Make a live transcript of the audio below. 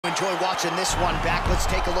Enjoy watching this one back. Let's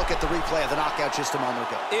take a look at the replay of the knockout just a moment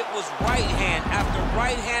ago. It was right hand after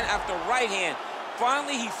right hand after right hand.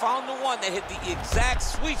 Finally, he found the one that hit the exact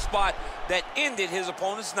sweet spot that ended his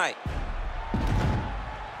opponent's night.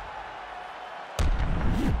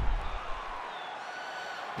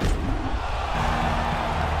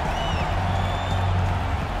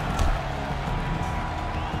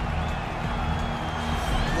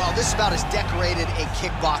 Well, this is about as decorated a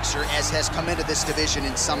kickboxer as has come into this division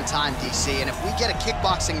in some time, DC. And if we get a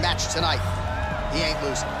kickboxing match tonight, he ain't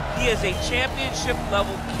losing. He is a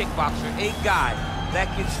championship-level kickboxer, a guy that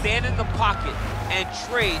can stand in the pocket and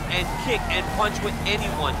trade and kick and punch with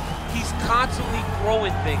anyone. He's constantly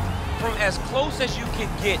throwing things from as close as you can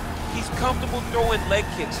get. He's comfortable throwing leg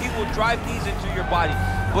kicks. He will drive these into your body.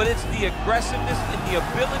 But it's the aggressiveness and the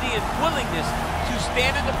ability and willingness to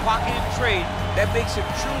stand in the pocket and trade that makes him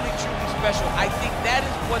truly, truly special. I think that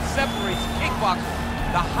is what separates kickboxers,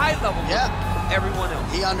 the high level from everyone else.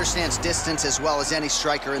 He understands distance as well as any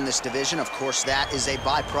striker in this division. Of course, that is a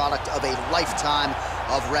byproduct of a lifetime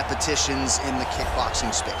of repetitions in the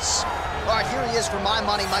kickboxing space. All right, here he is, for my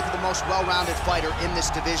money, might be the most well-rounded fighter in this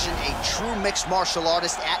division, a true mixed martial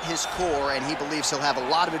artist at his core, and he believes he'll have a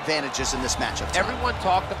lot of advantages in this matchup tonight. Everyone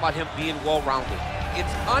talked about him being well-rounded.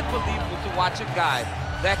 It's unbelievable to watch a guy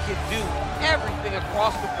that can do everything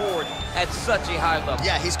across the board at such a high level.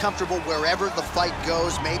 Yeah, he's comfortable wherever the fight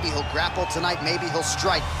goes. Maybe he'll grapple tonight, maybe he'll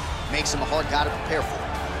strike. Makes him a hard guy to prepare for.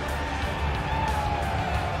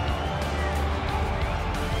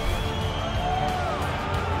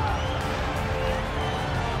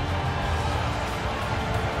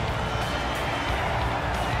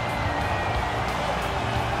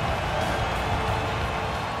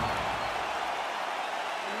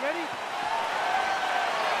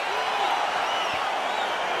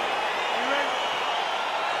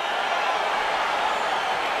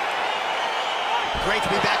 Great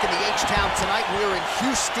to be back in the H-Town tonight. We're in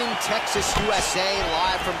Houston, Texas, USA,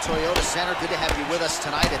 live from Toyota Center. Good to have you with us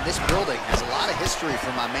tonight. And this building has a lot of history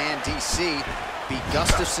for my man, DC. B.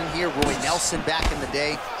 Gustafson here, Roy Nelson back in the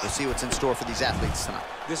day. We'll see what's in store for these athletes tonight.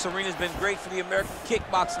 This arena's been great for the American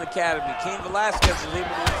Kickboxing Academy. Cain Velasquez was able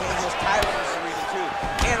to retain his title in this arena, too.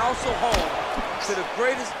 And also home to the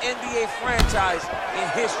greatest NBA franchise in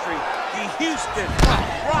history, the Houston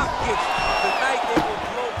Rockets. Tonight they will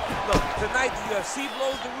blow. Look, tonight the UFC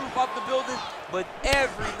blows the roof off the building, but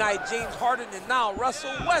every night James Harden and now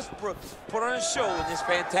Russell Westbrook put on a show in this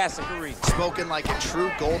fantastic arena. Spoken like a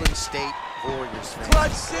true Golden State Warriors fan.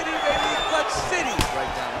 Clutch City, baby, Clutch City.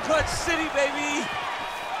 Right down. Clutch City, baby.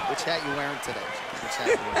 Which hat you wearing today? Which hat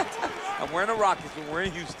you wearing today? I'm wearing a Rockets, but we're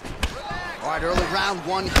in Houston. All right, early round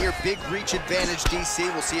one here, big reach advantage,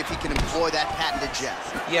 DC. We'll see if he can employ that patented jab.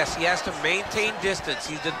 Yes, he has to maintain distance.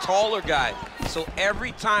 He's the taller guy. So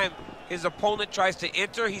every time his opponent tries to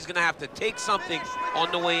enter, he's gonna have to take something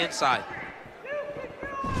on the way inside.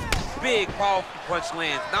 Big, powerful punch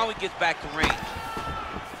lands. Now he gets back to range.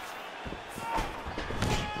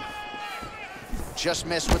 Just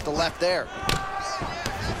missed with the left there.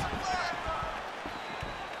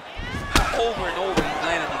 Over and over, he's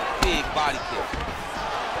landing these big body kicks.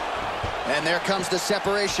 And there comes the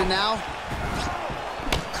separation now.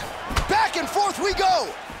 Back and forth we go.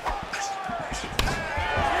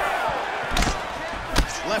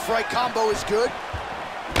 Left-right combo is good.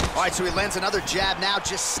 All right, so he lands another jab now,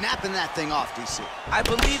 just snapping that thing off, DC. I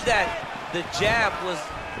believe that the jab was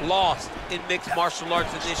lost in mixed martial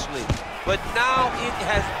arts initially, but now it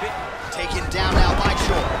has been taken down now by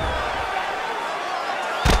Shore.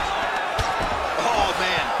 Oh,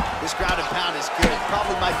 man, this ground and pound is good.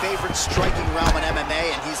 Probably my favorite striking realm in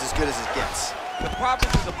MMA, and he's as good as it gets. The problem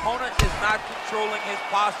is his opponent is not controlling his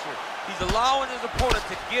posture. He's allowing his opponent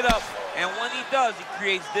to get up, and when he does, he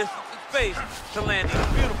creates distance and space to land these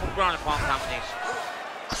beautiful ground and pound combinations.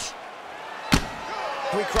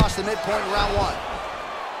 We cross the midpoint in round one.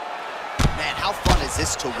 Man, how fun is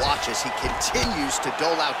this to watch as he continues to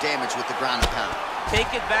dole out damage with the ground and pound. Take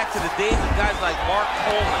it back to the days of guys like Mark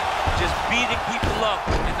Coleman, just beating people up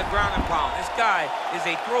in the ground and pound. This guy is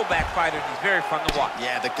a throwback fighter, and he's very fun to watch.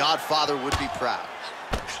 Yeah, the Godfather would be proud.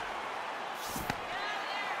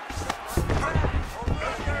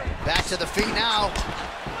 Back to the feet now.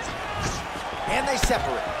 And they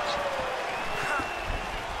separate.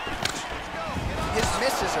 His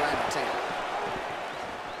misses are entertaining.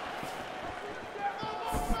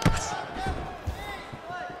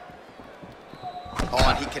 Oh,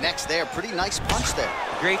 and he connects there. Pretty nice punch there.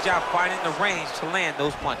 Great job finding the range to land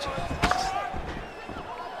those punches.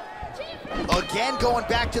 Again, going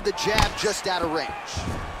back to the jab, just out of range.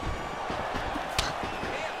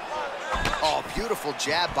 Oh, beautiful. beautiful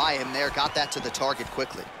jab by him there. Got that to the target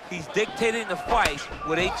quickly. He's dictating the fight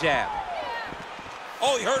with a jab.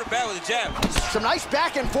 Oh, he hurt him bad with a jab. Some nice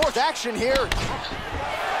back and forth action here.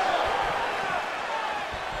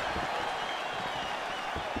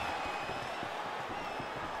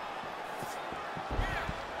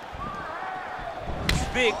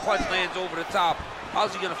 Big punch lands over the top.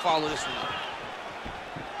 How's he gonna follow this one?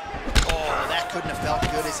 Oh, that couldn't have felt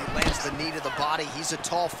good as he lands the knee to the body. He's a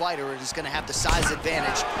tall fighter and is gonna have the size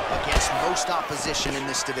advantage against most opposition in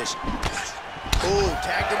this division. Oh,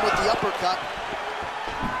 tagged him with the uppercut.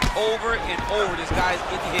 Over and over, this guy's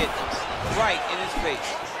getting hit right in his face.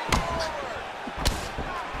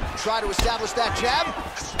 Try to establish that jab.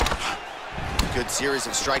 Good series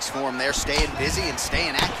of strikes for him there, staying busy and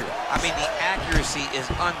staying accurate. I mean, the accuracy is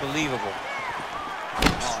unbelievable.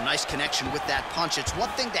 Oh, nice connection with that punch. It's one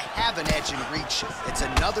thing to have an edge and reach. It's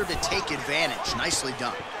another to take advantage. Nicely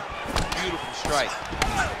done. Beautiful strike.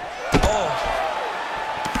 Oh.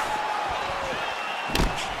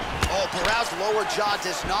 Oh, Barrao's lower jaw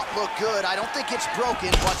does not look good. I don't think it's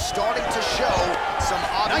broken, but starting to show some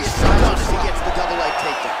obvious signs as he gets the double leg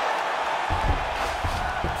takedown.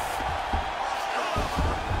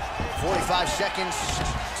 45 seconds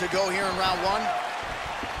to go here in round one.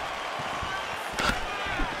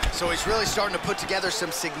 So he's really starting to put together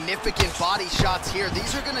some significant body shots here.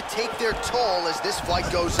 These are going to take their toll as this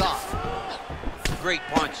fight goes on. Great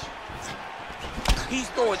punch. He's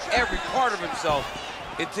throwing every part of himself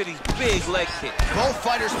into these big leg kicks. Both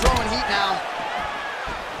fighters throwing heat now.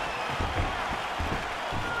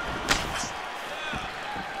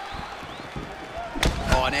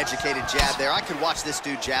 Oh, an educated jab there. I could watch this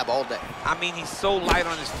dude jab all day. I mean, he's so light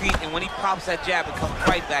on his feet, and when he pops that jab, it comes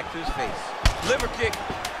right back to his face. Liver kick.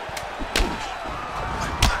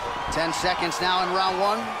 10 seconds now in round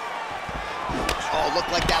one. Oh,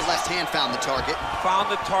 looked like that left hand found the target.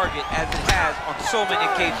 Found the target, as it has on so many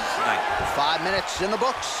occasions tonight. 5 minutes in the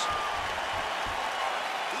books.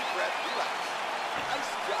 Deep breath, relax.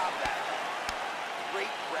 Nice job, that.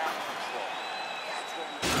 Great ground control. That's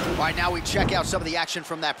what we... All right, now we check out some of the action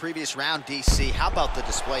from that previous round, DC. How about the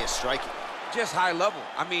display of striking? Just high level.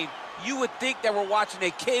 I mean, you would think that we're watching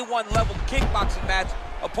a K1 level kickboxing match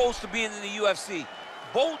opposed to being in the UFC.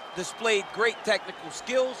 Both displayed great technical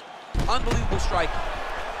skills, unbelievable striking.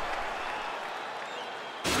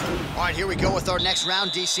 All right, here we go with our next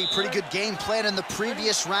round, DC. Pretty good game plan in the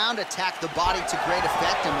previous round. Attacked the body to great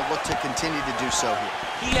effect, and will look to continue to do so here.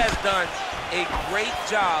 He has done a great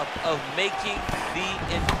job of making the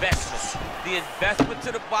investment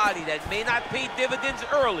to the body that may not pay dividends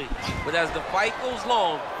early, but as the fight goes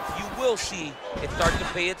long, you will see it start to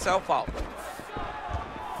pay itself out.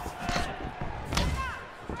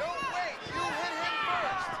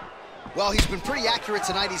 Well, he's been pretty accurate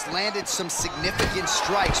tonight. He's landed some significant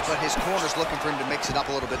strikes, but his corner's looking for him to mix it up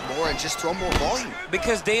a little bit more and just throw more volume.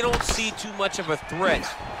 Because they don't see too much of a threat.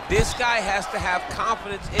 This guy has to have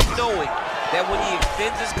confidence in knowing that when he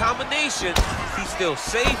extends his combination, he's still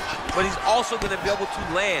safe, but he's also going to be able to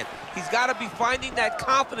land. He's got to be finding that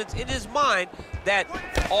confidence in his mind that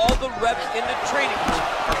all the reps in the training room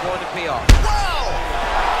are going to pay off. Wow!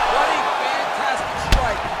 What a fantastic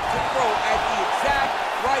strike to throw at the exact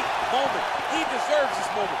right moment. He deserves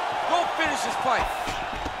this moment. Go finish his fight.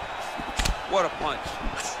 What a punch.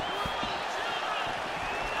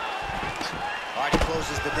 All right, he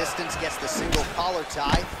closes the distance, gets the single collar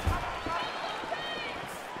tie.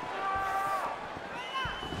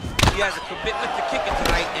 He has a commitment to kicking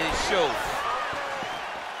tonight, and it shows.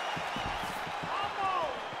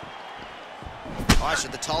 All right, so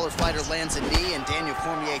the taller fighter lands a knee, and Daniel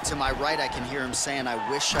Cormier to my right, I can hear him saying, I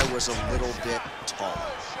wish I was a little bit taller.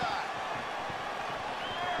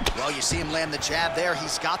 Well, you see him land the jab there.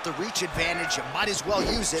 He's got the reach advantage. You might as well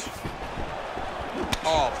use it.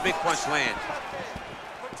 Oh, big punch land.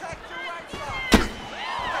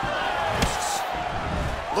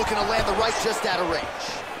 Looking to land the right just out of range.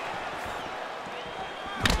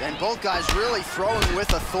 And both guys really throwing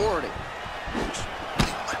with authority.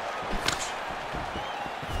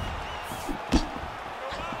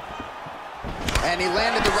 And he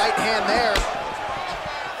landed the right hand there.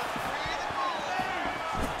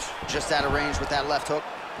 Just out of range with that left hook.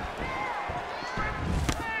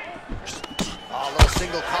 Oh, a little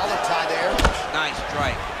single collar tie there. Nice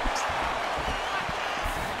strike.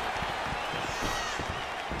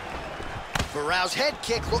 Barrao's head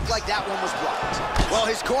kick looked like that one was blocked. Well,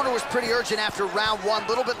 his corner was pretty urgent after round one. A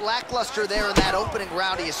little bit lackluster there in that opening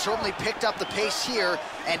round. He has certainly picked up the pace here,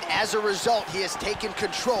 and as a result, he has taken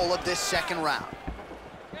control of this second round.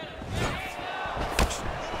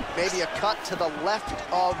 Maybe a cut to the left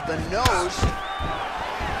of the nose.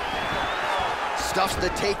 Stuffs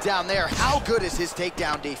the takedown there. How good is his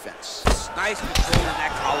takedown defense? Nice control in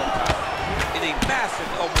that collar tie. And a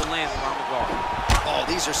massive elbow lands around the guard. Oh,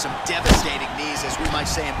 these are some devastating knees, as we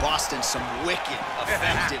might say in Boston, some wicked,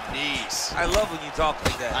 effective knees. I love when you talk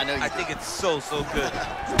like that. I know you I think it's so good.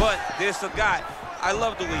 But there's a guy, I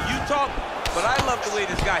love the way you talk, but I love the way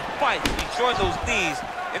this guy fights. He's throwing those knees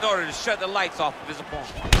in order to shut the lights off of his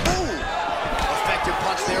opponent. Ooh! Effective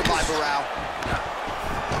punch there by Barao.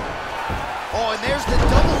 Oh, and there's the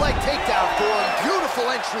double leg takedown for him. Beautiful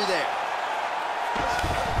entry there.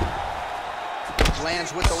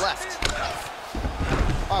 Lands with the left.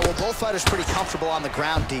 All right, well, both fighters pretty comfortable on the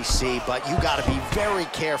ground, DC, but you got to be very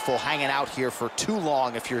careful hanging out here for too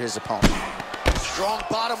long if you're his opponent. Strong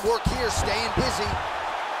bottom work here, staying busy.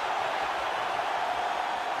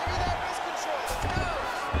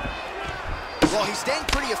 Well, he's staying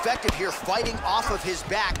pretty effective here, fighting off of his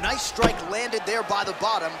back. Nice strike landed there by the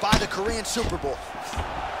bottom by the Korean Super Bowl.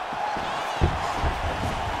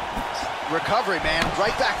 Recovery, man,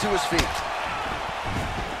 right back to his feet.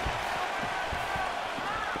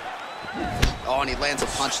 Oh, and he lands a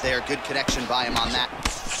punch there. Good connection by him on that.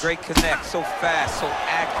 Great connect, so fast, so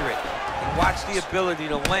accurate. And watch the ability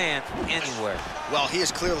to land anywhere. Well, he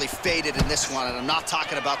is clearly faded in this one, and I'm not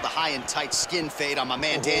talking about the high and tight skin fade on my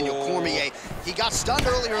man Daniel Cormier. He got stunned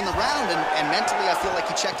earlier in the round, and mentally I feel like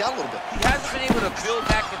he checked out a little bit. He hasn't been able to build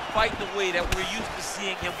back and fight the way that we're used to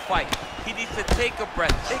seeing him fight. He needs to take a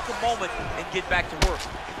breath, take a moment, and get back to work.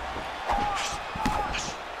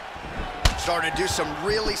 Starting to do some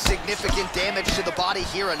really significant damage to the body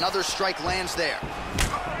here. Another strike lands there.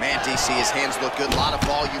 Man, DC, his hands look good. A lot of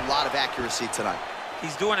volume, a lot of accuracy tonight.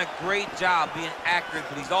 He's doing a great job being accurate,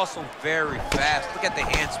 but he's also very fast. Look at the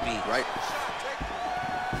hand speed. Right.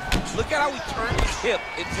 Look at how he turned his hip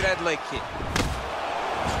into that leg kick.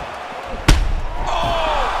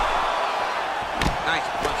 Oh! Nice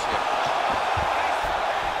punch there.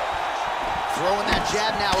 Throwing that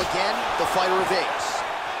jab now again. The fighter evades.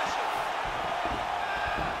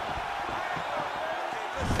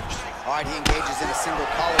 All right, he engages in a single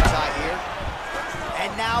collar tie here.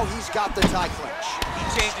 And now he's got the tie clinch. He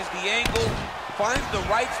changes the angle, finds the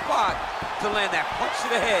right spot to land that punch to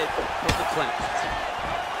the head from the clinch.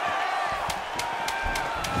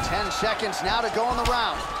 10 seconds now to go in the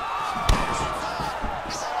round.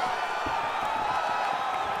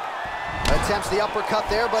 Attempts the uppercut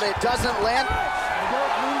there, but it doesn't land. There you go,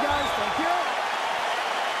 clean guys, thank you.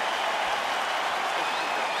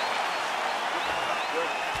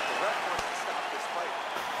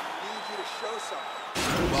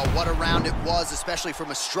 Well, what a round it was, especially from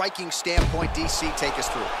a striking standpoint. DC, take us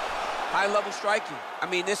through. High-level striking. I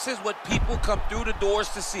mean, this is what people come through the doors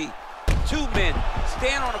to see. Two men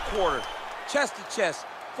stand on a quarter, chest to chest,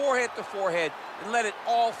 forehead to forehead, and let it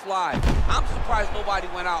all fly. I'm surprised nobody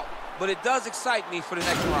went out, but it does excite me for the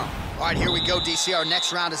next round. All right, here we go, DC. Our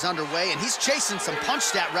next round is underway, and he's chasing some punch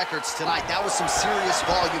stat records tonight. That was some serious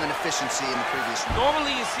volume and efficiency in the previous round.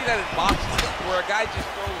 Normally, you see that in boxing, where a guy just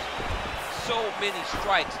throws so many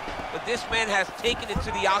strikes, but this man has taken it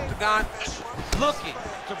to the octagon, looking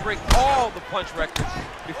to break all the punch records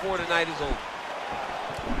before the night is over.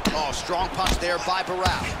 Oh, strong punch there by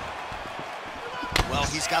Barao. Well,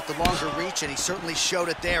 he's got the longer reach, and he certainly showed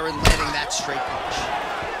it there in landing that straight punch.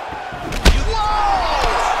 Whoa!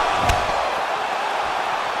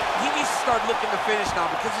 He needs to start looking to finish now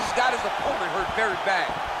because he's got his opponent hurt very bad.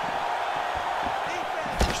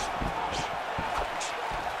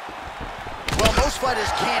 Well, most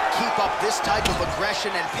fighters can't keep up this type of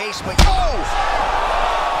aggression and pace, but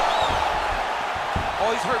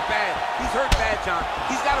Oh, he's hurt bad. He's hurt bad, John.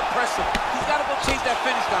 He's got to press him. He's got to go chase that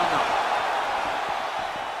finish down now.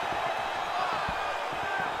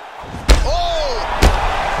 Oh!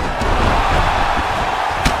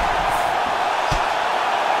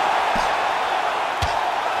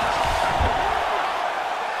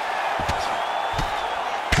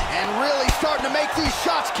 And really starting to make these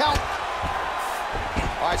shots count.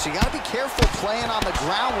 All right, so you got to be careful playing on the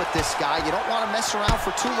ground with this guy. You don't want to mess around for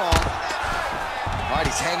too long. All right,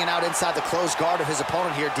 he's hanging out inside the closed guard of his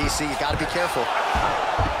opponent here, DC. You got to be careful.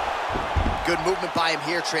 Good movement by him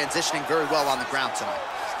here, transitioning very well on the ground tonight.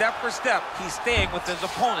 Step for step, he's staying with his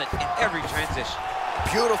opponent in every transition.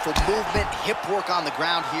 Beautiful movement, hip work on the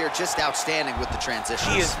ground here, just outstanding with the transitions.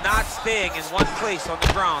 He is not staying in one place on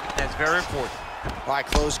the ground. That's very important. All right,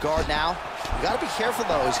 closed guard now. You got to be careful,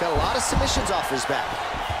 though. He's got a lot of submissions off his back.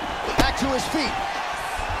 Back to his feet.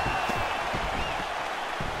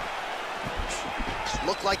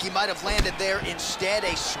 Looked like he might have landed there. Instead,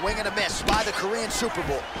 a swing and a miss by the Korean Super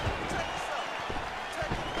Bowl.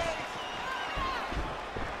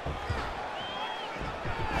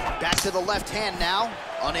 Back to the left hand now,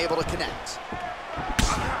 unable to connect.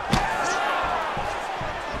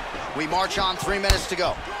 We march on, 3 minutes to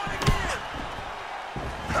go.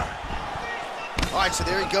 All right, so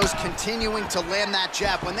there he goes, continuing to land that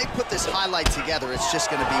jab. When they put this highlight together, it's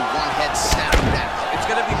just gonna be one head snapping back. It's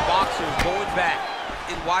gonna be boxers going back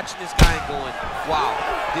and watching this guy and going, wow,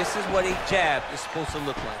 this is what a jab is supposed to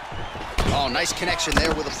look like. Oh, nice connection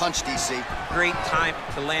there with a punch, DC. Great time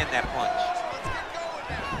to land that punch.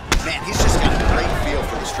 Man, he's just got a great feel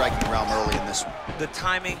for the striking realm early in this one. The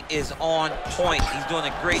timing is on point. He's doing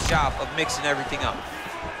a great job of mixing everything up.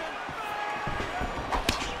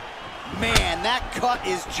 Man, that cut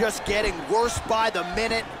is just getting worse by the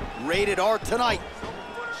minute. Rated R tonight.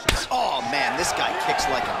 Oh, man, this guy kicks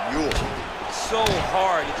like a mule. So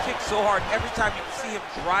hard. He kicks so hard. Every time you can see him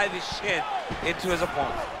drive his shin into his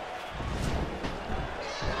opponent.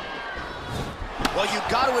 Well, you've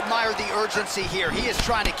got to admire the urgency here. He is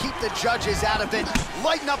trying to keep the judges out of it,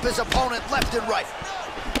 lighten up his opponent left and right.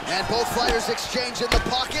 And both fighters exchange in the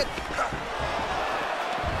pocket.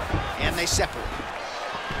 And they separate.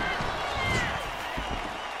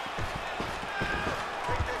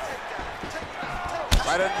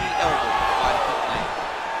 Right under the elbow.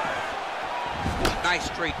 Nice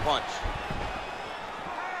straight punch.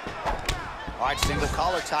 All right, single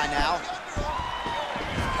collar tie now.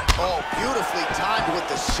 Oh, beautifully timed with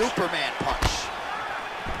the Superman punch.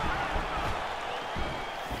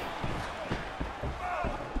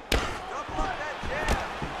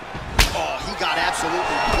 Oh, he got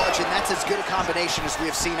absolutely bludgeoned. That's as good a combination as we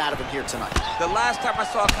have seen out of him here tonight. The last time I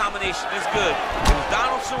saw a combination this good, it was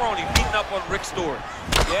Donald Cerrone beating up on Rick Stewart.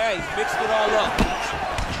 Yeah, he's mixed it all up.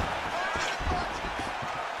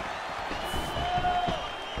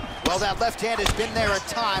 Well, that left hand has been there at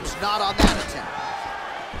times, not on that attempt.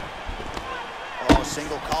 Oh,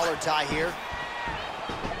 single collar tie here.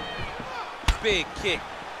 Big kick.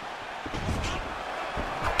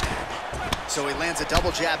 So he lands a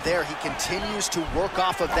double jab there. He continues to work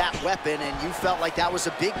off of that weapon, and you felt like that was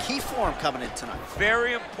a big key for him coming in tonight.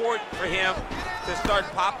 Very important for him to start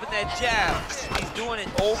popping that jab. He's doing it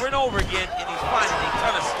over and over again, and he's finding a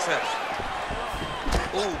ton of success.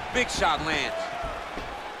 Ooh, big shot lands.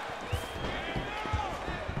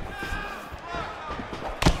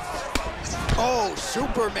 Oh,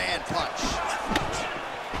 Superman punch.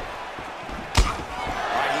 All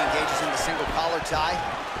right, he engages in the single collar tie.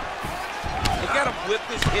 He got him whip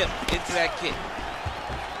his hip into that kick.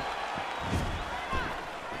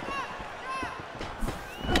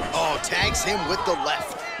 Oh, tags him with the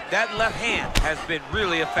left. That left hand has been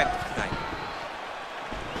really effective tonight.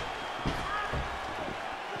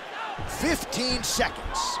 15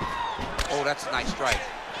 seconds. Oh, that's a nice strike.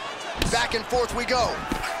 Back and forth we go.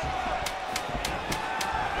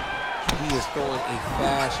 He is throwing a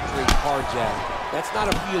fast, straight, hard jab. That's not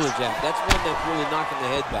a feeler jab. That's one that's really knocking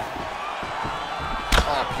the head back.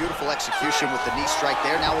 Oh, beautiful execution with the knee strike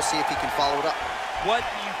there. Now we'll see if he can follow it up. What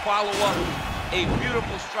do you follow up a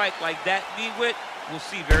beautiful strike like that knee with? We'll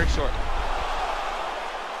see very shortly.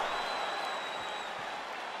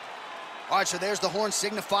 All right, so there's the horn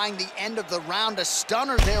signifying the end of the round. A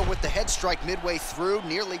stunner there with the head strike midway through.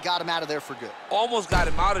 Nearly got him out of there for good. Almost got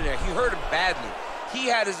him out of there. He hurt him badly. He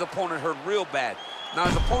had his opponent hurt real bad. Now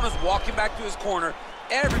his opponent's walking back to his corner.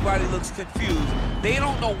 Everybody looks confused. They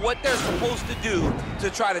don't know what they're supposed to do to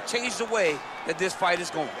try to change the way that this fight is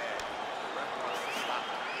going.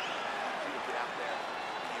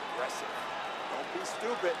 Don't be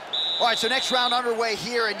stupid. All right, so next round underway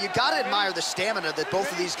here, and you got to admire the stamina that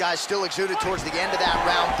both of these guys still exuded towards the end of that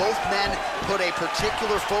round. Both men put a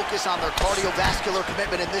particular focus on their cardiovascular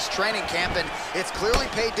commitment in this training camp, and it's clearly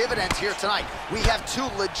paid dividends here tonight. We have two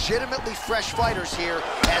legitimately fresh fighters here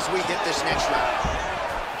as we hit this next round.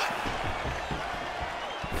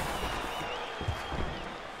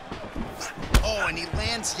 Oh, and he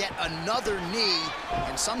lands yet another knee,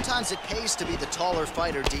 and sometimes it pays to be the taller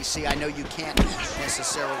fighter, DC. I know you can't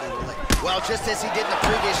necessarily relate. Well, just as he did in the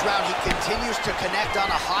previous round, he continues to connect on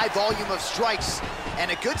a high volume of strikes,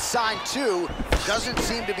 and a good sign, too, doesn't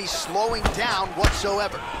seem to be slowing down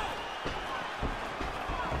whatsoever.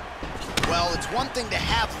 Well, it's one thing to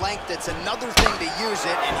have length, it's another thing to use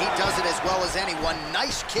it, and he does it as well as anyone.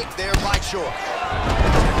 Nice kick there by Choi.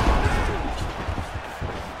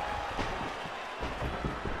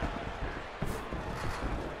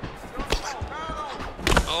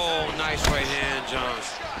 Oh, nice right hand, John.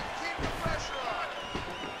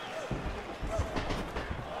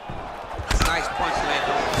 Nice punch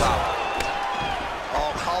landed on the top.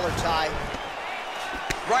 Oh, collar tie.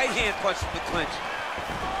 Right hand punch in the clinch.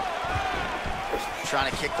 Trying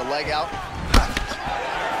to kick the leg out.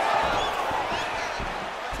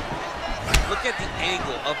 Look at the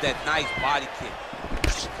angle of that nice body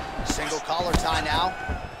kick. Single collar tie now.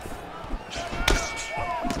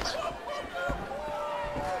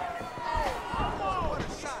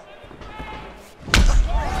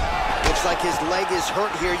 Looks like his leg is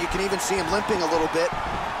hurt here. You can even see him limping a little bit.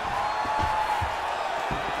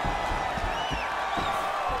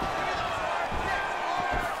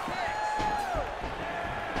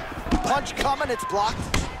 Punch coming, it's blocked.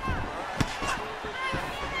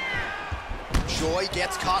 Choi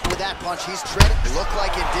gets caught with that punch. He's treading. Looked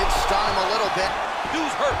like it did stun him a little bit.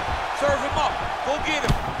 Dude's hurt. Serve him up. Go get him.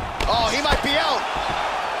 Oh, he might be out.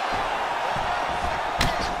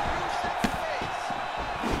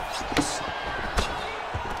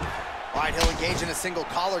 All right, he'll engage in a single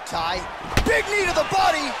collar tie. Big knee to the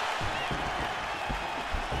body.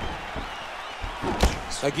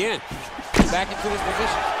 Again, back into this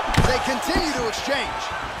position. They continue to exchange.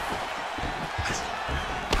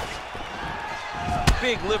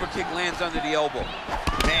 Big liver kick lands under the elbow.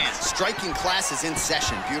 Man, striking class is in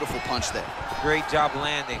session. Beautiful punch there. Great job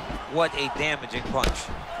landing. What a damaging punch.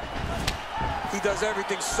 He does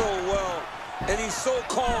everything so well, and he's so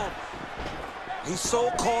calm. He's so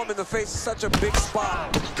calm in the face of such a big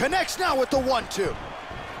spot. Connects now with the 1-2.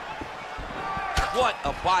 What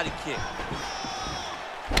a body kick.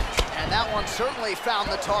 And that one certainly found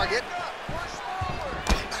the target.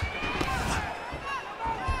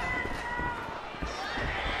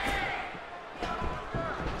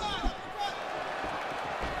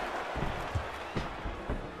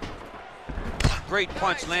 Great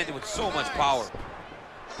punch landed with so much power.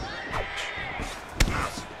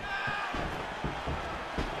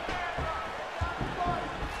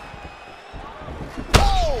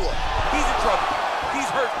 Oh! He's in trouble. He's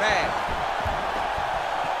hurt bad.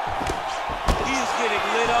 He is getting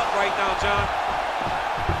lit up right now, John.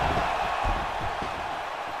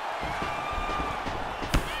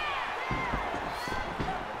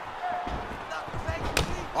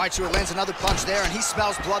 All right, Stewart lands another punch there, and he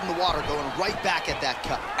smells blood in the water, going right back at that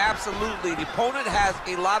cut. Absolutely. The opponent has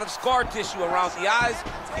a lot of scar tissue around the eyes.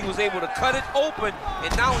 He was able to cut it open, and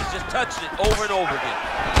now he's just touching it over and over again.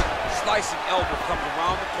 Slicing elbow comes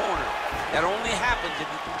around the corner. That only happens if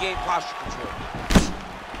you can gain posture control.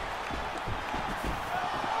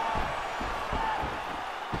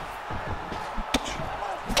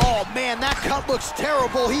 Oh, man, that cut looks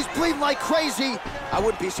terrible. He's bleeding like crazy. I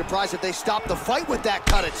wouldn't be surprised if they stopped the fight with that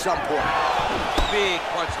cut at some point. Big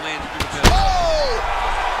punch lands through the middle. Oh!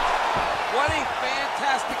 What a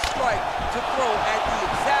fantastic strike to throw at the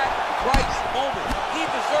exact right moment. He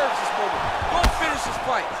deserves this moment. Go finish this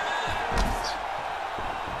fight.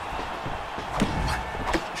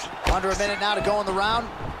 Under a minute now to go in the round.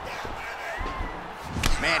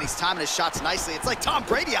 Man, he's timing his shots nicely. It's like Tom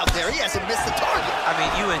Brady out there. He hasn't missed the target. I mean,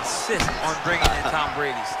 you insist on bringing in Tom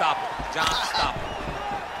Brady. Stop it. John, stop it.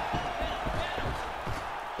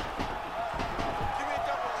 Give me a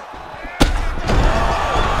double leg.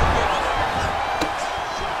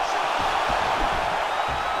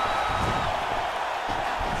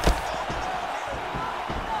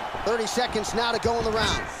 30 seconds now to go in the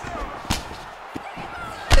round.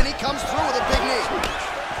 And he comes through with a big knee.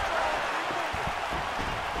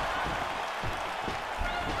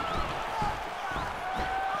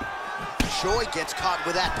 Choi gets caught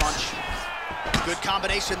with that punch. Good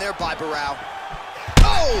combination there by Barao.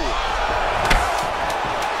 Oh!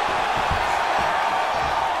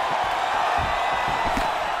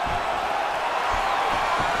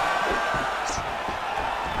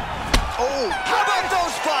 Oh, how about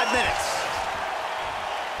those 5 minutes?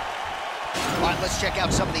 All right, let's check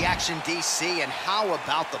out some of the action, DC, and how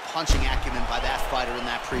about the punching acumen by that fighter in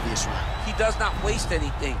that previous round? He does not waste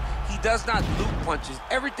anything. He does not loop punches.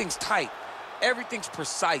 Everything's tight. Everything's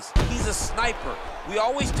precise. He's a sniper. We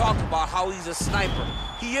always talk about how he's a sniper.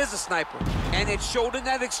 He is a sniper, and it showed in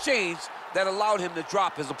that exchange that allowed him to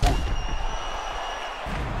drop his opponent.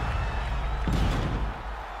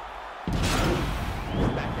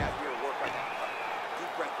 Back out here and work on that cut.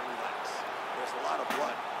 Deep breath and relax. There's a lot of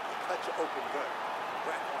blood. The cut you open good.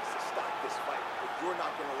 Brett wants to stop this fight, but you're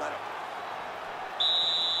not going to let him.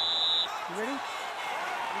 You ready?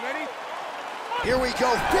 You ready? Here we go,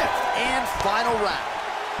 5th and final round.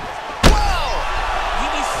 Wow! He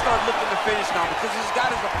needs to start looking to finish now because he's got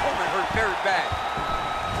his opponent hurt very bad.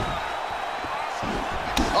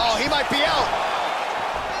 Oh, he might be out.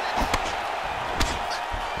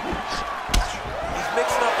 He's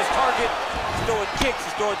mixing up his target. He's throwing kicks,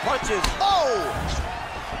 he's throwing punches. Oh!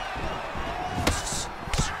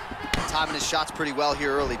 Timing his shots pretty well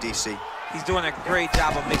here early, DC. He's doing a great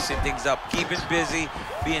job of mixing things up, keeping busy,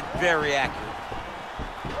 being very accurate.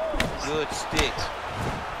 Good stick.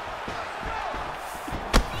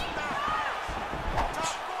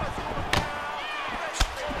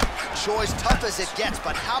 Choi's tough as it gets,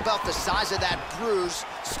 but how about the size of that bruise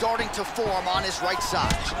starting to form on his right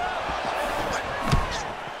side?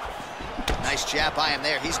 Nice jab by him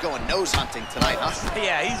there. He's going nose hunting tonight, huh?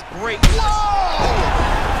 Yeah, he's great.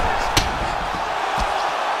 Whoa!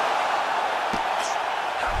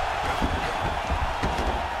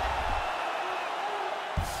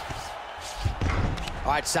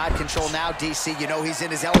 All right, side control now, DC. You know he's in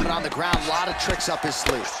his element on the ground. A lot of tricks up his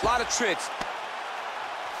sleeve. A lot of tricks.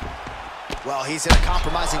 Well, he's in a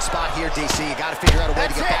compromising spot here, DC. You got to figure out a way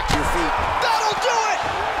to get back to your feet. That'll do it!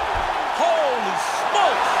 Holy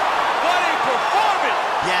smokes! What a performance!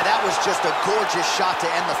 Yeah, that was just a gorgeous shot to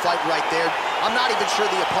end the fight right there. I'm not even sure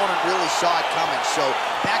the opponent really saw it coming. So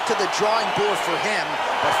back to the drawing board for him.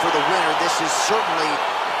 But for the winner, this is certainly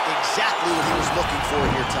exactly what he was looking for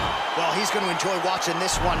here, Tom. Well, he's going to enjoy watching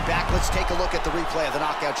this one back. Let's take a look at the replay of the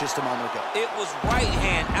knockout just a moment ago. It was right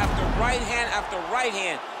hand after right hand after right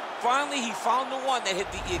hand. Finally, he found the one that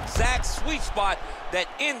hit the exact sweet spot that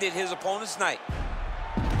ended his opponent's night.